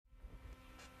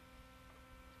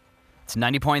It's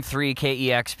 90.3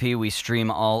 KEXP. We stream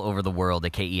all over the world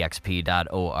at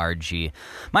KEXP.org.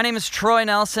 My name is Troy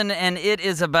Nelson, and it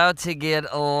is about to get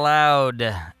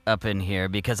loud up in here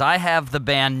because I have the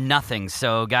band Nothing.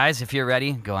 So, guys, if you're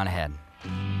ready, go on ahead.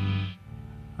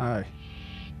 Hi.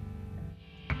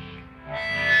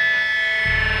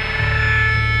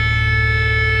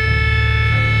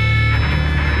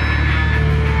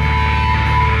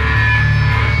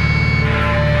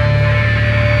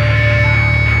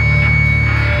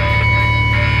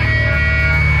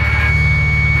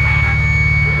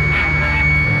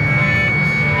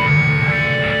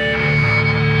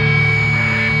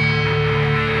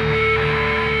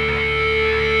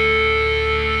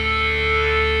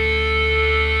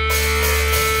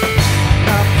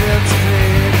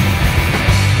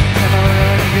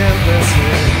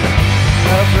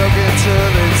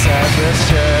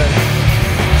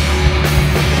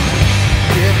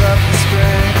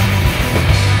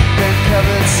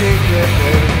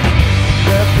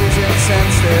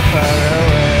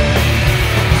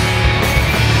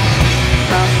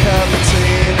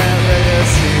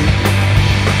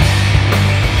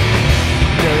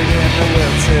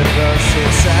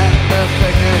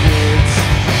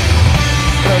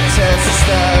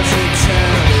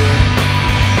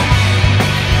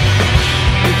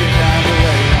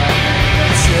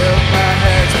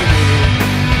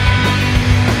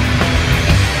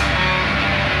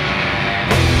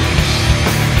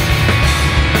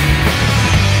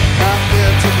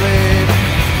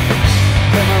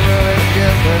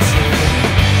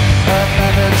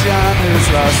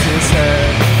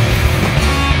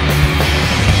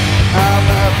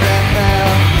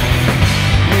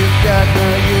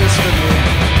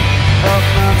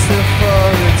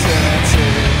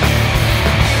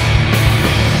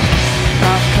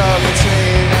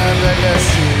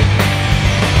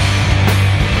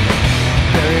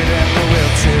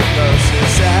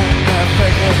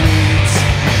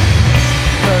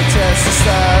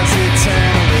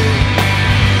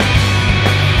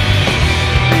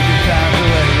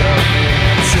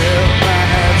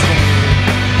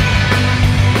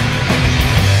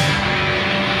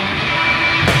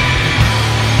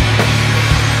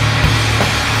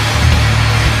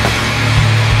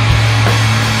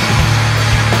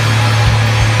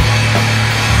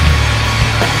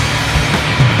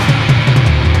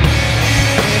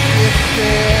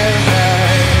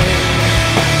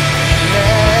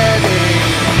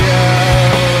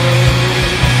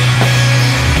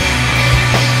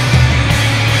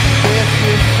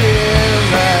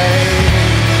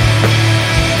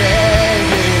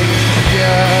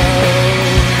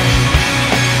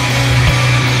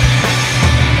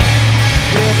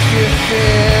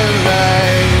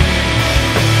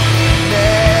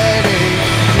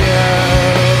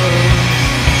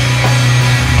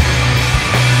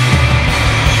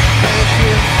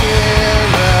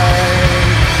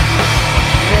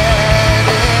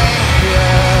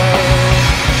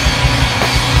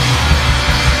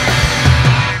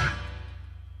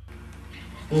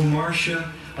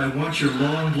 I want your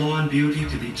long blonde beauty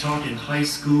to be taught in high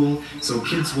school so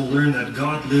kids will learn that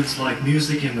God lives like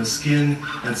music in the skin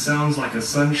and sounds like a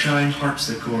sunshine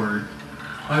harpsichord.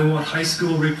 I want high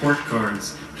school report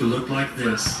cards to look like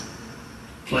this.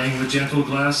 Playing with gentle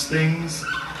glass things?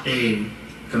 A.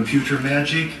 Computer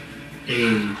magic?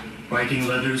 A. Writing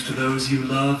letters to those you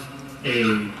love?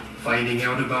 A. Finding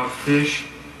out about fish?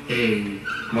 A.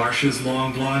 Marcia's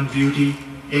long blonde beauty?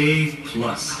 A+.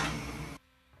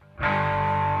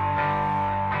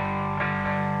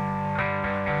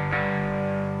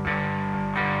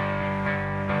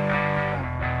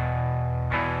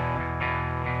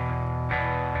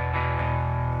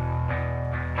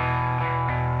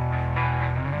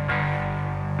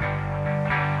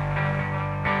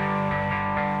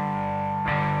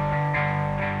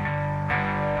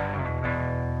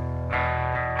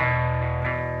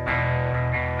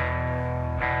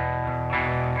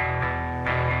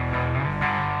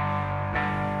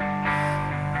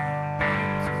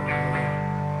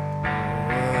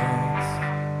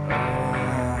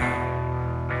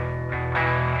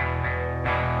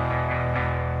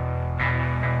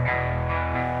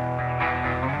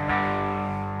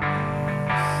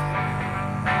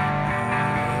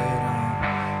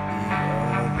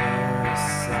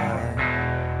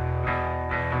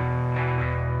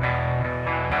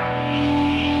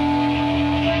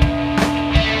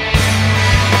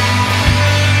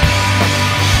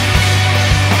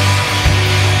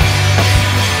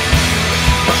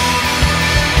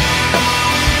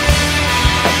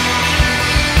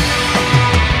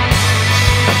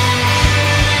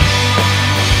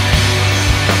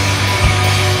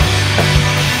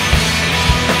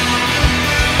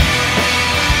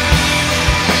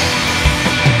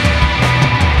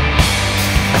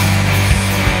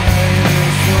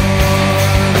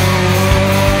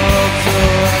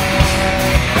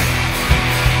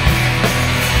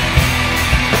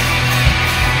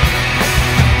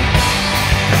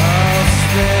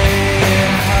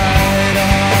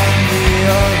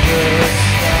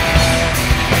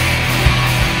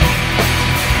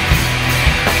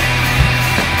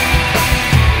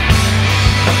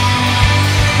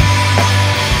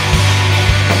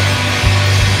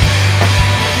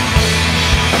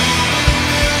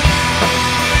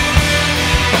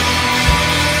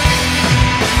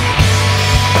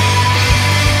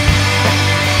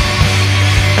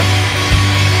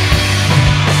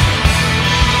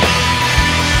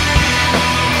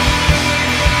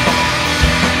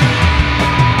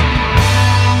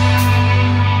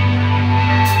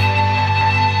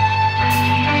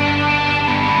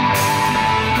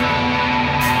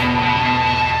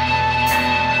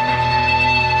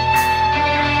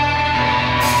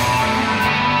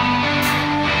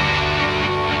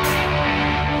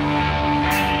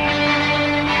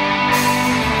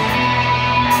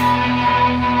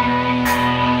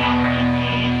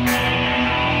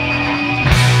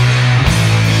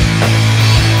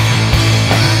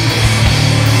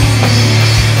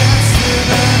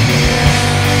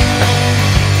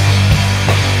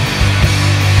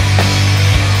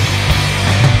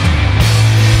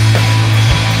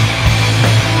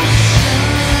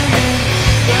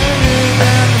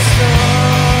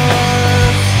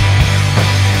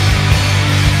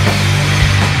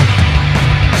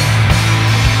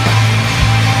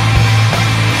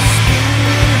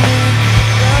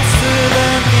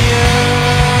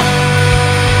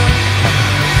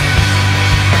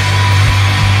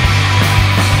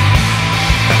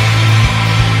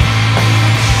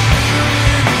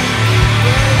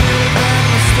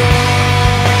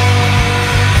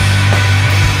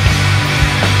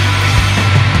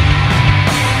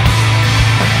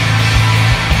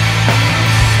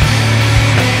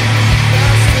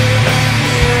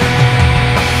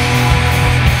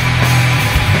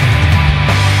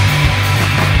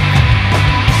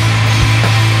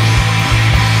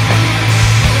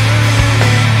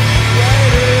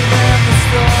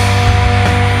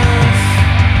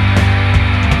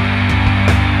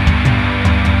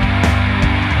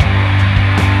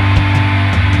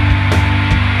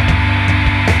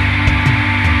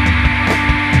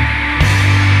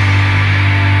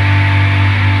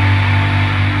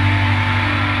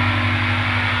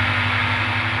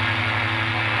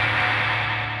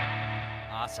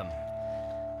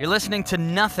 You're listening to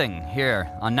Nothing here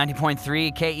on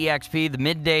 90.3 KEXP, the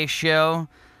midday show.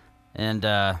 And,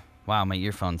 wow, my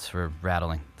earphones were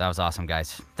rattling. That was awesome,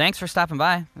 guys. Thanks for stopping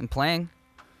by and playing.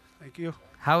 Thank you.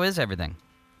 How is everything?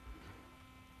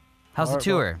 How's Horrible.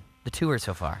 the tour? The tour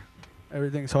so far?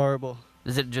 Everything's horrible.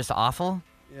 Is it just awful?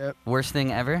 Yep. Worst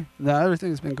thing ever? No,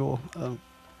 everything's been cool.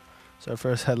 It's our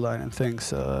first headline and thing,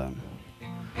 so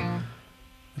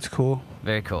it's cool.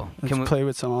 Very cool. Let's play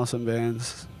with some awesome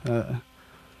bands.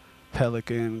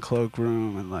 Pelican,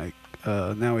 Cloakroom,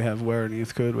 and now we have Where and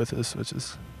Youth Code with us, which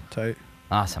is tight.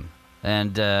 Awesome.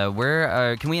 And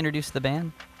can we introduce the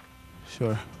band?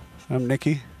 Sure. I'm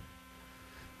Nikki.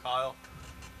 Kyle.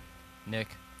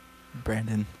 Nick.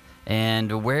 Brandon.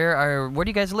 And where do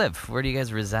you guys live? Where do you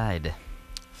guys reside?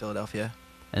 Philadelphia.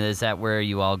 And is that where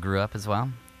you all grew up as well?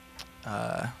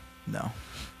 No.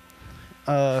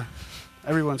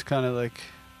 Everyone's kind of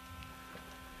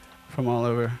from all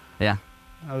over. Yeah.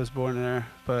 I was born there,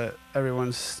 but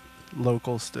everyone's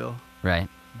local still. Right.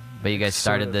 But you guys Sort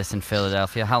started of. this in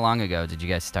Philadelphia. How long ago did you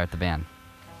guys start the band?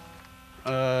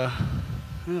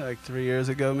 3 years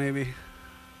ago, maybe.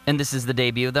 And this is the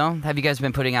debut, though? Have you guys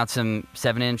been putting out some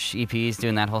 7-inch EPs,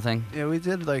 doing that whole thing? Yeah, we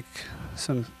did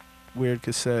some weird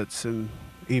cassettes and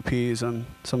EPs on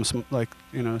some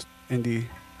indie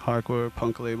hardcore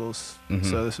punk labels. Mhm.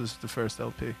 So this was the first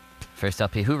LP. First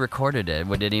LP. Who recorded it?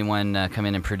 Did anyone come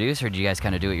in and produce, or did you guys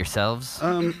kind of do it yourselves?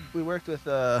 We worked with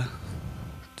this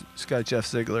guy Jeff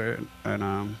Ziegler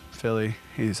in Philly.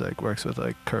 He's works with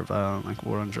Kurt Vile and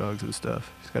War on Drugs and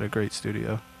stuff. He's got a great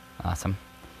studio. Awesome.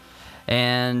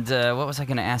 And what was I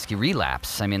going to ask you?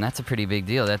 Relapse. I mean, that's a pretty big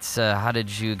deal. That's how did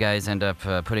you guys end up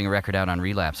putting a record out on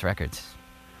Relapse Records?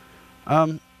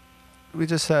 We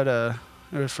just had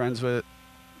we were friends with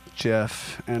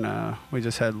Jeff, and we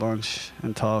just had lunch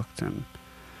and talked, and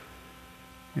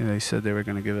they said they were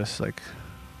going to give us a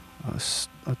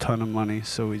ton of money,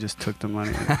 so we just took the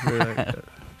money. We were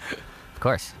Of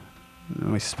course.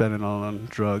 and we spent it all on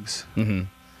drugs. Mm-hmm.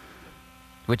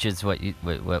 Which is what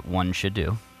one should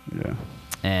do. Yeah.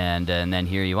 And then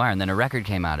here you are, and then a record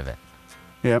came out of it.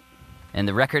 Yep. And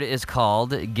the record is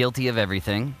called Guilty of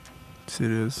Everything. Yes,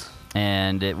 it is.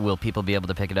 And will people be able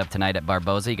to pick it up tonight at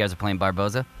Barboza? You guys are playing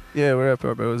Barboza? Yeah, we're at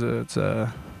Barboza. It's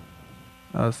a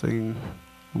thing,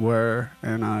 Where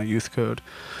and Youth Code,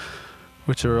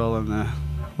 which are all in the.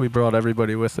 We brought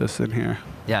everybody with us in here.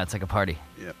 Yeah, it's like a party.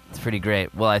 Yep. It's pretty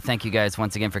great. Well, I thank you guys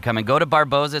once again for coming. Go to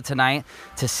Barboza tonight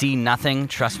to see Nothing.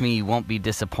 Trust me, you won't be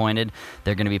disappointed.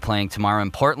 They're going to be playing tomorrow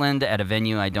in Portland at a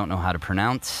venue I don't know how to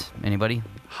pronounce. Anybody?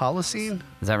 Holocene?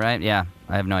 Is that right? Yeah,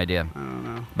 I have no idea. I don't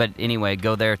know. But anyway,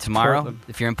 go there tomorrow Portland.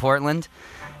 if you're in Portland.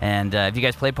 And have you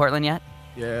guys played Portland yet?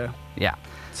 Yeah, Yeah.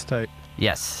 it's tight.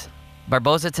 Yes.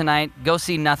 Barboza tonight. Go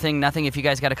see Nothing. Nothing. If you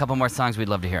guys got a couple more songs, we'd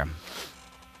love to hear them.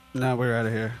 Now we're out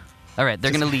of here. All right,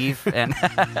 they're going to leave. And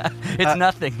it's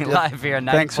Nothing live here on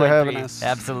 90.3. Thanks for having us.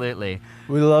 Absolutely.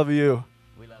 We love you.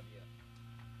 We love you.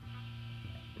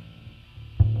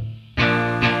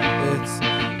 It's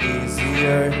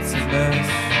easier to miss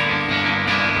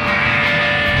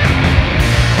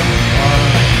on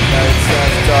nights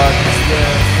as dark as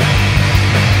this.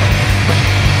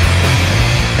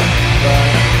 But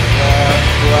the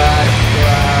black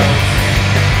clouds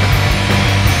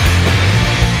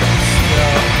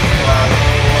still follow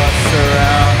us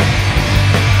around.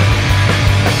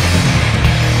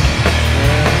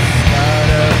 There's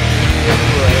gotta be a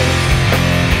place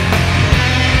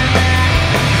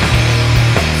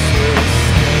to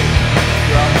escape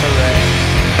from the rain,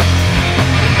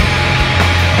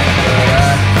 but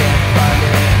I can't find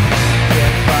it.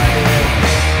 Can't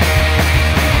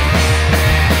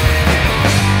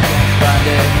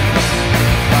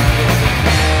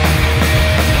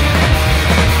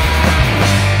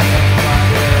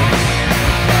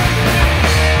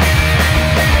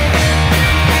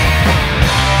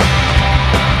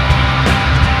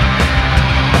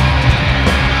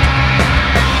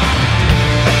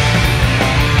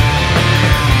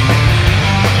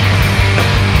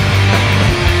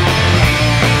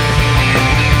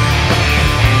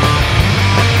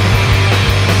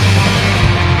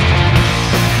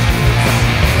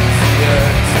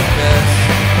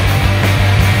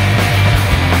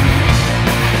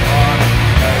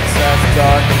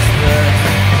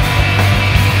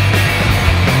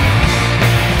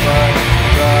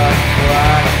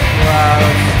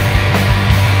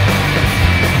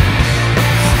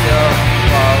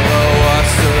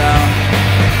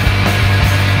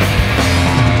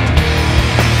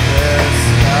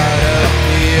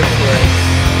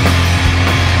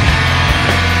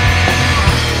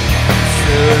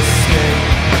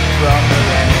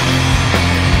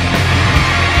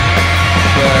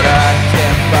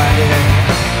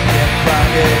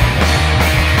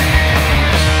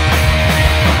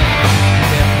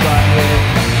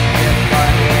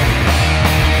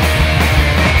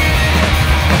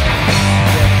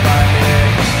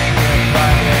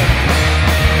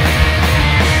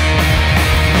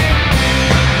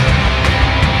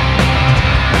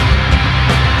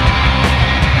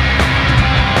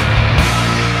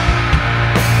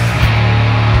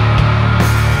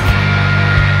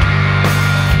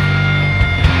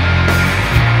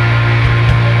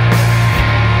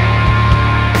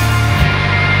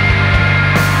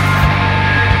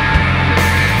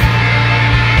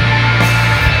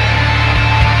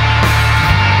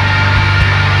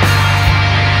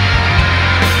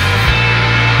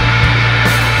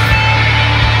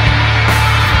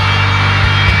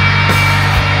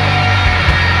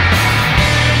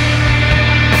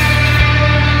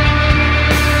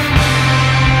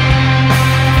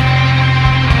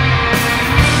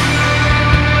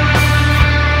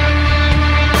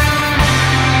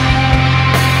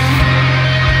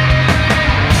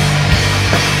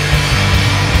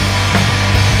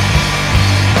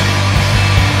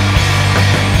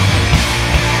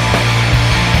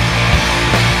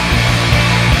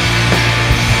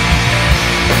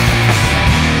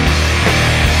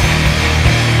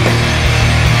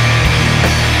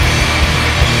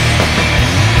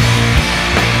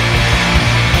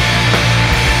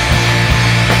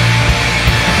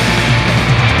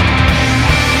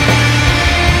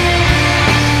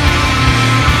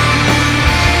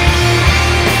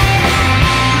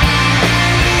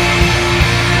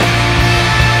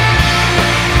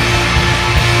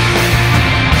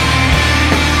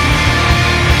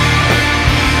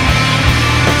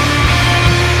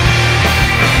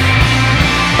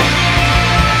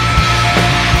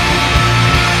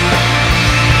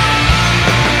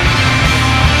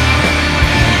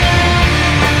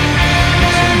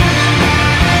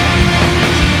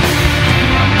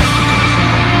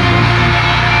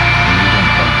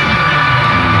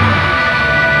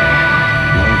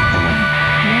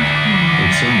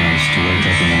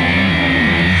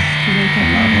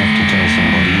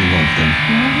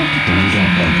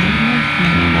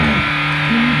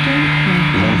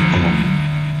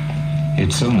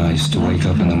It's so nice to wake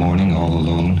up in the morning all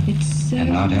alone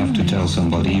and not have to tell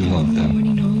somebody you love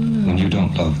them when you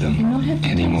don't love them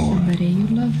anymore.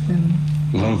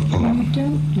 Love poem.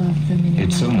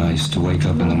 It's so nice to wake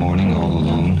up in the morning all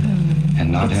alone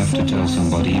and not have to tell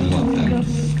somebody you love them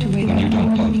when you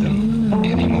don't love them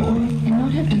anymore.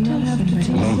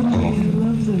 Love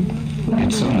poem.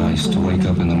 It's so nice to wake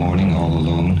up in the morning all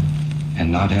alone and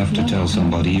not have to tell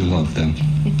somebody you love them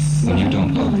when you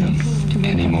don't love them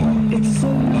anymore.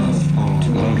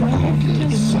 Love poem.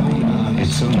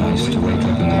 It's so nice to wake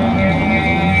up in the morning all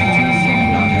alone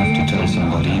and not have to tell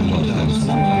somebody you love them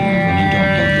when you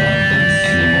don't love them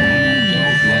anymore.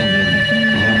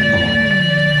 Love poem.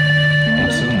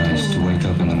 It's so nice to wake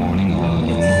up in the morning all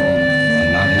alone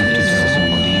and not have to tell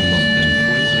somebody you love them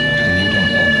when you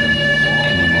don't love them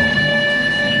anymore.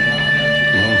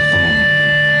 Love poem.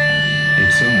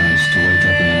 It's so nice to wake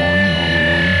up in the morning all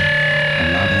alone and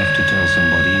not have to tell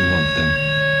somebody you love them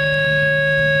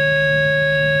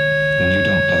when you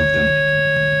don't love them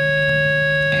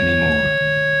anymore.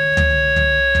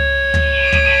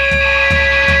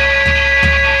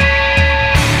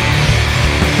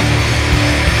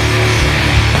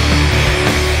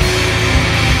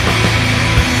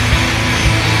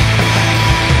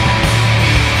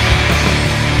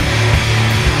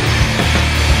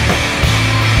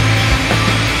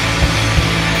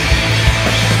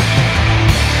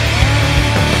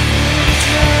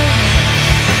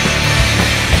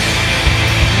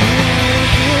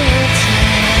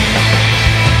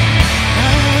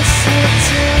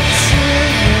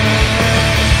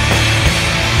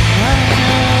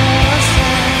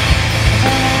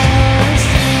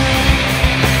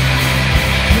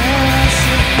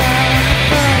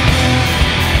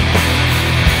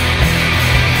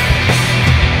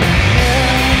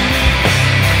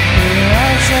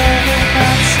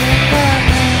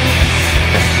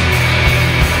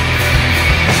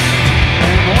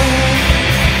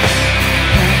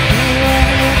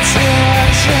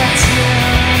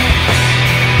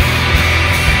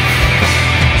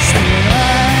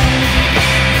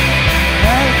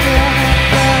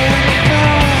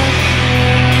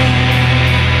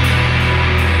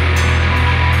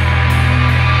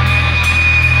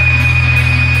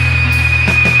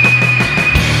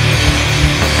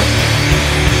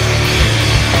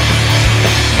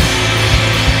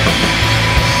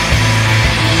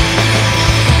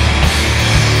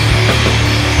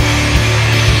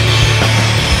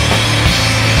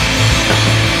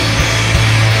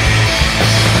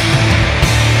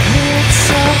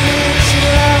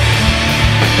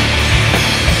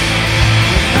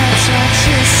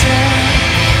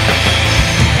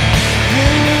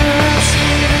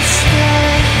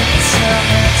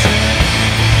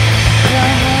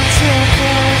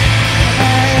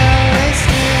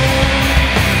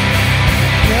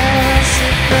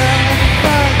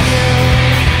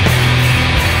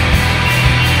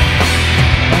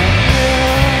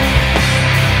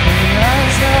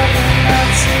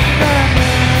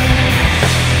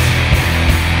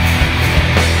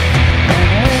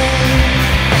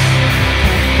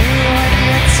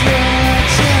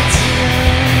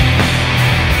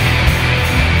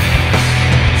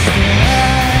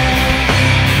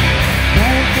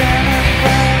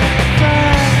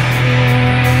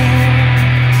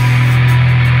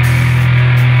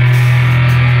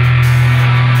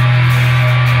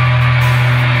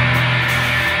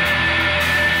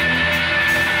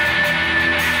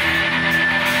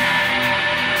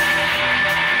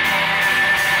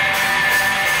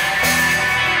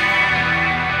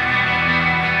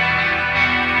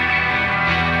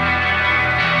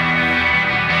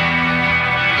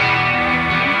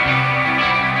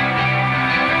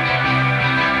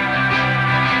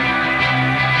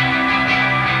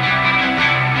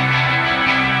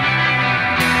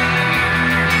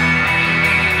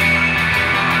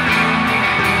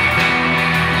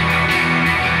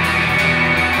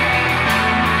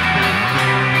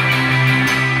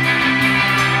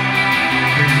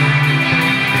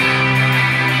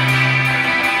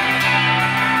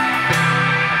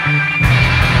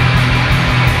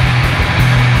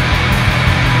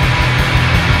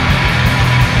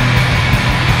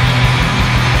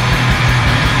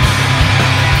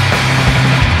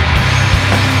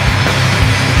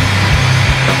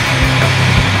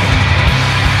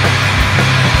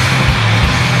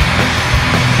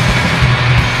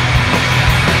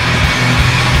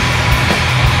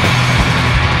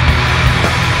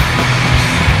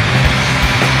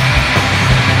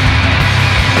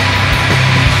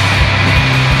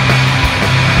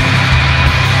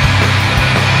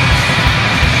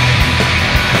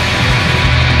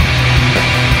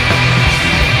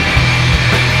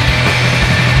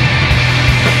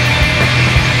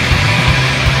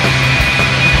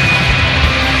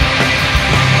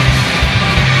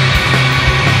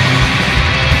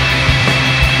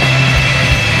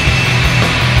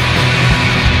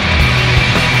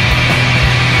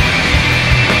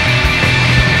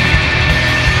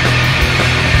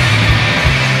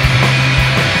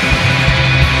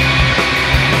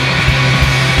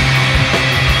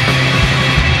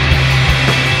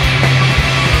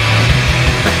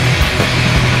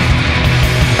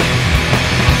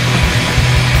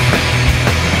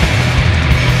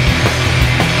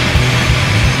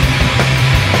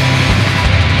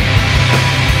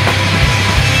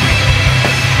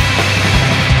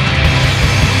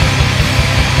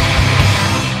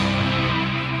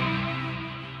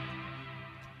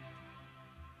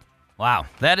 Wow,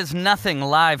 that is Nothing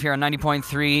live here on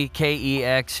 90.3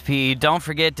 KEXP. Don't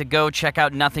forget to go check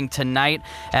out Nothing tonight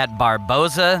at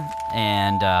Barboza.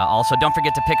 And also don't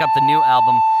forget to pick up the new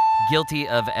album, Guilty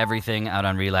of Everything, out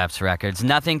on Relapse Records.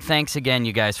 Nothing, thanks again,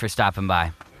 you guys, for stopping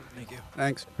by. Thank you.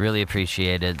 Thanks. Really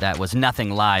appreciate it. That was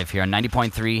Nothing live here on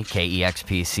 90.3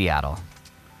 KEXP Seattle.